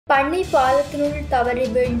பண்ணை பாலத்தினுள் தவறி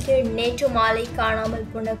வீழ்ந்து நேற்று மாலை காணாமல்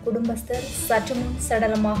போன குடும்பஸ்தர் சற்று முன்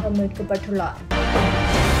சடலமாக மீட்கப்பட்டுள்ளார்.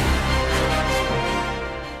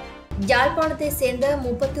 யாழ்ப்பாணத்தை சேர்ந்த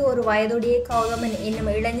 31 வயதுடைய கௌதமன் என்னும்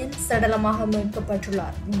இளைஞன் சடலமாக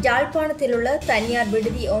மீட்கப்பட்டுள்ளார். யாழ்ப்பாணத்தில் உள்ள தனியார்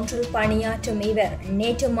விடுதி ஒன்றில் பணியாற்றும் இவர்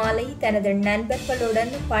நேற்று மாலை தனது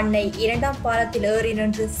நண்பர்களுடன் பண்ணை 2ஆம் பாலத்தில் ஏறி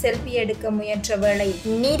நின்று செல்ஃபி எடுக்க முயன்ற வேளை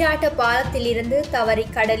நீராட்ட பாலத்தில் இருந்து தவறி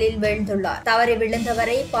கடலில் வீழ்ந்துள்ளார். தவறி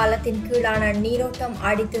விழுந்தவரை பாலத்தின் கீழான நீரோட்டம்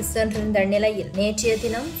அடித்து சென்றிருந்த நிலையில் நேற்றைய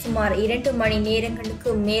தினம் சுமார் 2 மணி நேரங்களுக்கு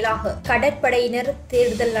மேலாக கடற்படையினர்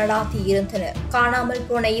தேடுதல் நடத்தி இருந்தனர். காணாமல்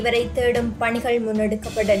போன இவரை தேடும் பணிகள்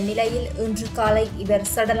முன்னெடுக்கப்பட்ட நிலையில் இன்று காலை இவர்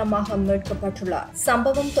சடலமாக மீட்கப்பட்டுள்ளார்.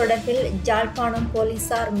 சம்பவம் தொடர்பில் யாழ்ப்பாணம்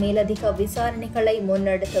போலீசார் மேலதிக விசாரணைகளை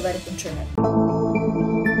முன்னெடுத்து வருகின்றனர்.